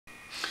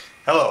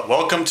Hello,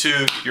 welcome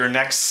to your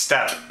next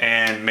step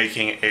in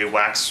making a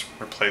wax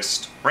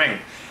replaced ring.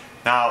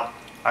 Now,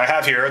 I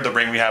have here the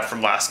ring we have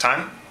from last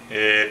time.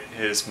 It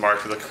is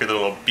marked with a cute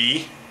little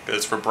B,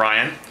 it's for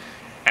Brian,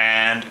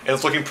 and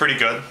it's looking pretty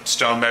good.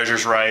 Stone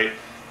measures right.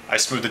 I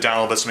smoothed it down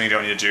a little bit, something you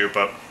don't need to do,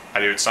 but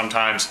I do it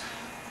sometimes.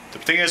 The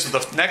thing is,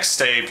 with the next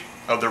stage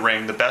of the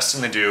ring, the best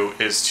thing to do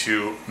is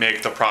to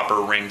make the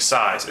proper ring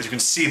size. As you can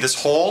see,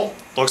 this hole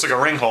looks like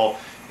a ring hole.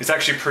 It's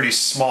actually pretty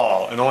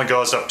small. It only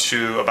goes up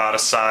to about a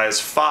size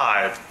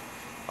 5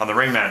 on the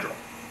ring mandrel.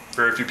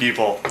 Very few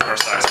people are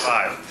size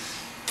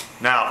 5.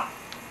 Now,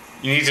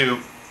 you need to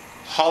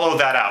hollow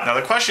that out. Now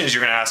the question is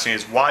you're going to ask me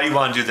is, why do you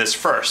want to do this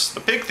first? The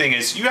big thing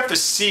is you have to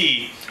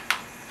see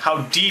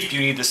how deep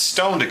you need the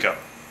stone to go.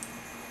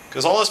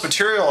 Because all this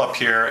material up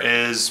here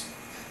is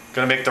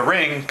going to make the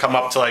ring come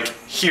up to like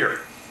here.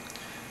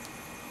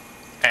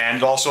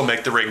 And also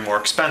make the ring more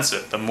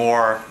expensive. The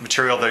more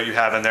material that you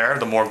have in there,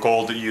 the more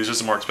gold it uses,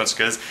 the more expensive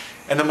it is,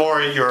 and the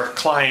more your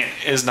client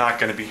is not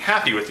going to be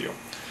happy with you.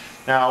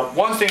 Now,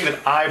 one thing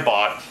that I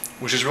bought,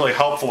 which is really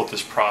helpful with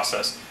this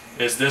process,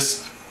 is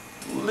this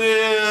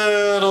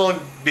little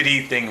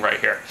bitty thing right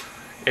here.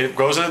 It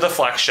goes into the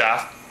flex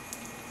shaft,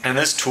 and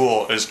this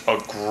tool is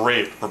a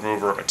great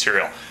remover of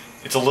material.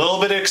 It's a little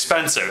bit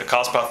expensive. It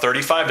costs about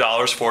 $35,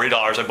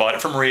 $40. I bought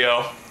it from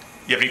Rio.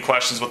 If you have any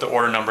questions what the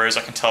order number is,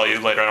 I can tell you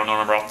later. I don't know the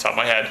number off the top of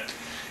my head.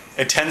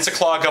 It tends to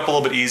clog up a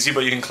little bit easy,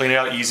 but you can clean it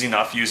out easy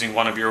enough using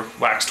one of your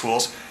wax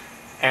tools.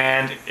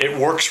 And it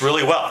works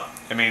really well.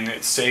 I mean,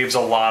 it saves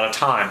a lot of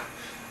time.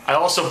 I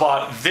also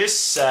bought this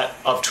set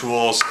of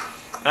tools.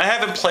 And I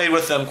haven't played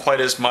with them quite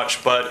as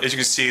much, but as you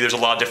can see, there's a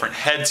lot of different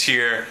heads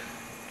here.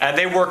 And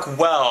they work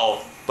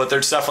well, but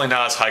they're definitely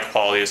not as high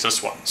quality as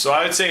this one. So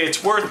I would say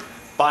it's worth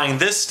buying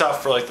this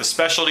stuff for like the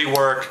specialty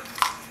work,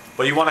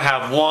 but you want to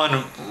have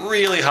one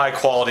really high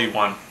quality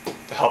one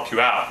to help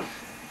you out.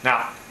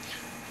 Now,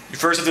 you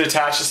first have to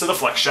attach this to the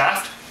flex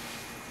shaft.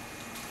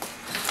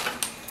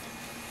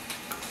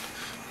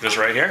 Just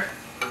right here.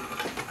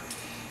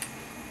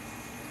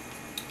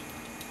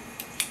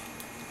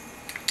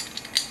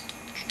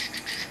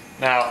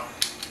 Now,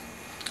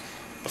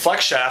 the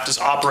flex shaft is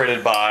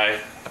operated by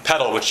a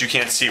pedal which you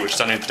can't see, which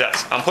is underneath the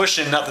desk. I'm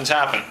pushing, nothing's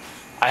happened.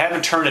 I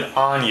haven't turned it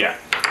on yet.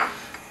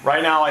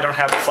 Right now I don't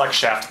have the flex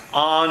shaft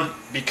on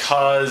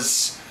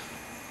because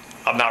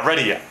I'm not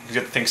ready yet. You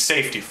have to think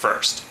safety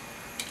first.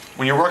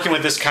 When you're working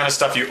with this kind of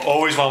stuff, you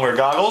always want to wear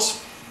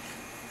goggles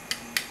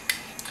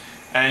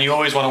and you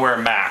always want to wear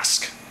a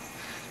mask.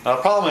 Now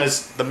the problem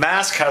is the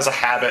mask has a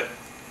habit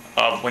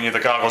of, when you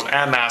have the goggles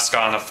and mask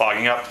on, of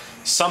fogging up.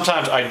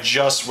 Sometimes I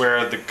just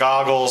wear the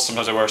goggles,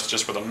 sometimes I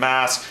just wear the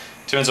mask.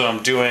 Depends on what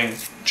I'm doing. In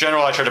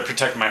general, I try to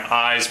protect my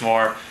eyes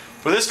more.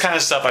 For this kind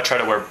of stuff, I try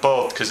to wear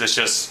both because it's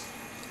just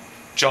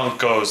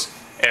junk goes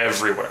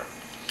everywhere.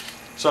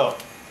 So,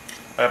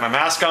 I have my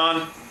mask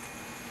on.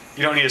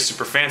 You don't need a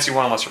super fancy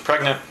one unless you're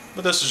pregnant,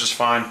 but this is just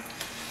fine.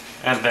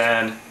 And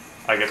then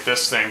I get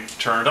this thing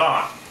turned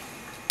on.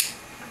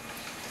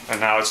 And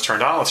now it's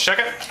turned on. Let's check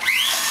it.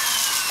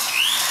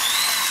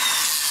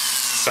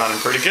 Sounding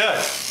pretty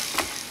good.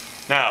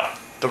 Now,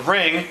 the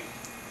ring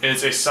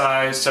is a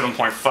size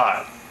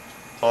 7.5.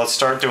 So let's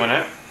start doing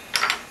it.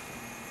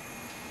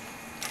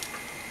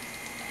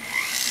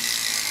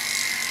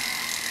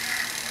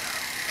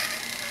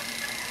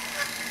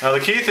 Now the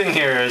key thing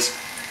here is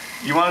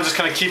you want to just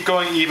kind of keep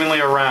going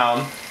evenly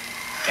around,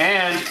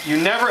 and you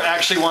never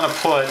actually want to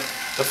put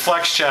the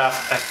flex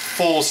shaft at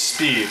full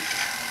speed.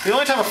 The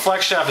only time a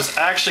flex shaft is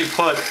actually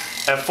put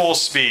at full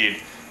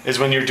speed is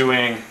when you're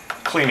doing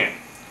cleaning,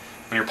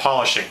 when you're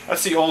polishing.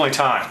 That's the only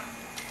time.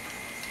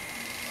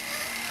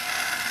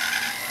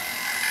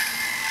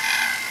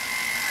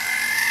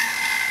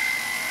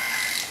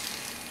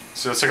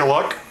 So let's take a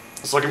look.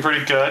 It's looking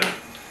pretty good.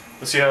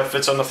 Let's see how it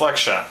fits on the flex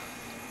shaft.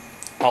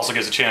 Also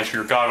gives a chance for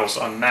your goggles to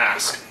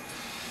unfog.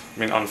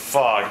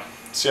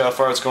 See how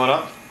far it's going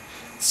up?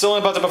 It's still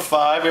only about to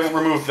 5. We haven't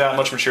removed that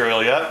much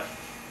material yet.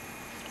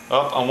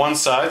 Up on one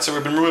side, so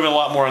we've been removing a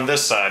lot more on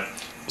this side.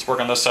 Let's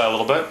work on this side a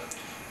little bit.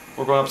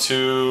 We're going up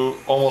to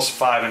almost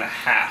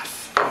 5.5.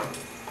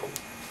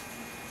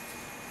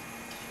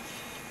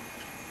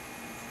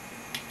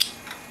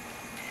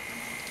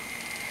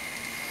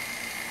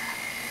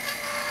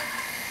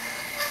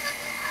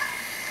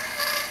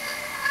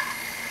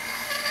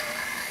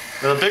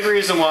 Now, the big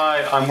reason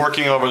why I'm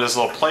working over this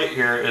little plate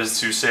here is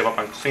to save up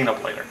on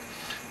cleanup later.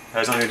 It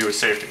has nothing to do with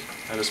safety.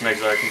 It just makes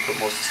it I can put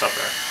most of the stuff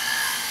there.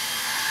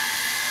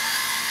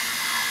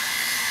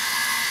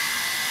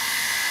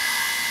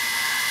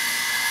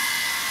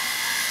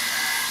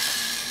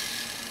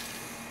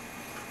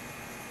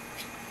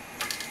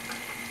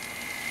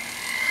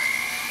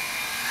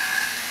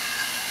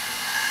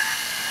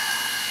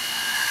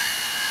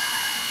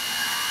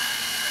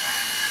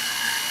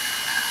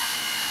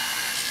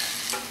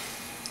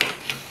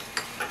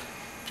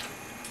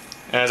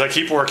 And as I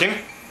keep working,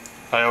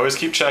 I always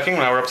keep checking.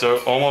 Now we're up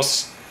to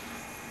almost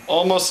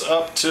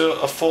up to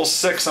a full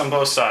 6 on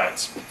both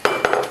sides.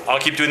 I'll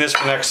keep doing this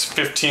for the next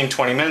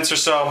 15-20 minutes or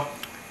so,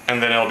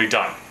 and then it'll be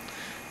done.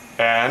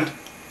 And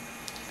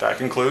that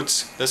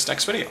concludes this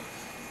next video.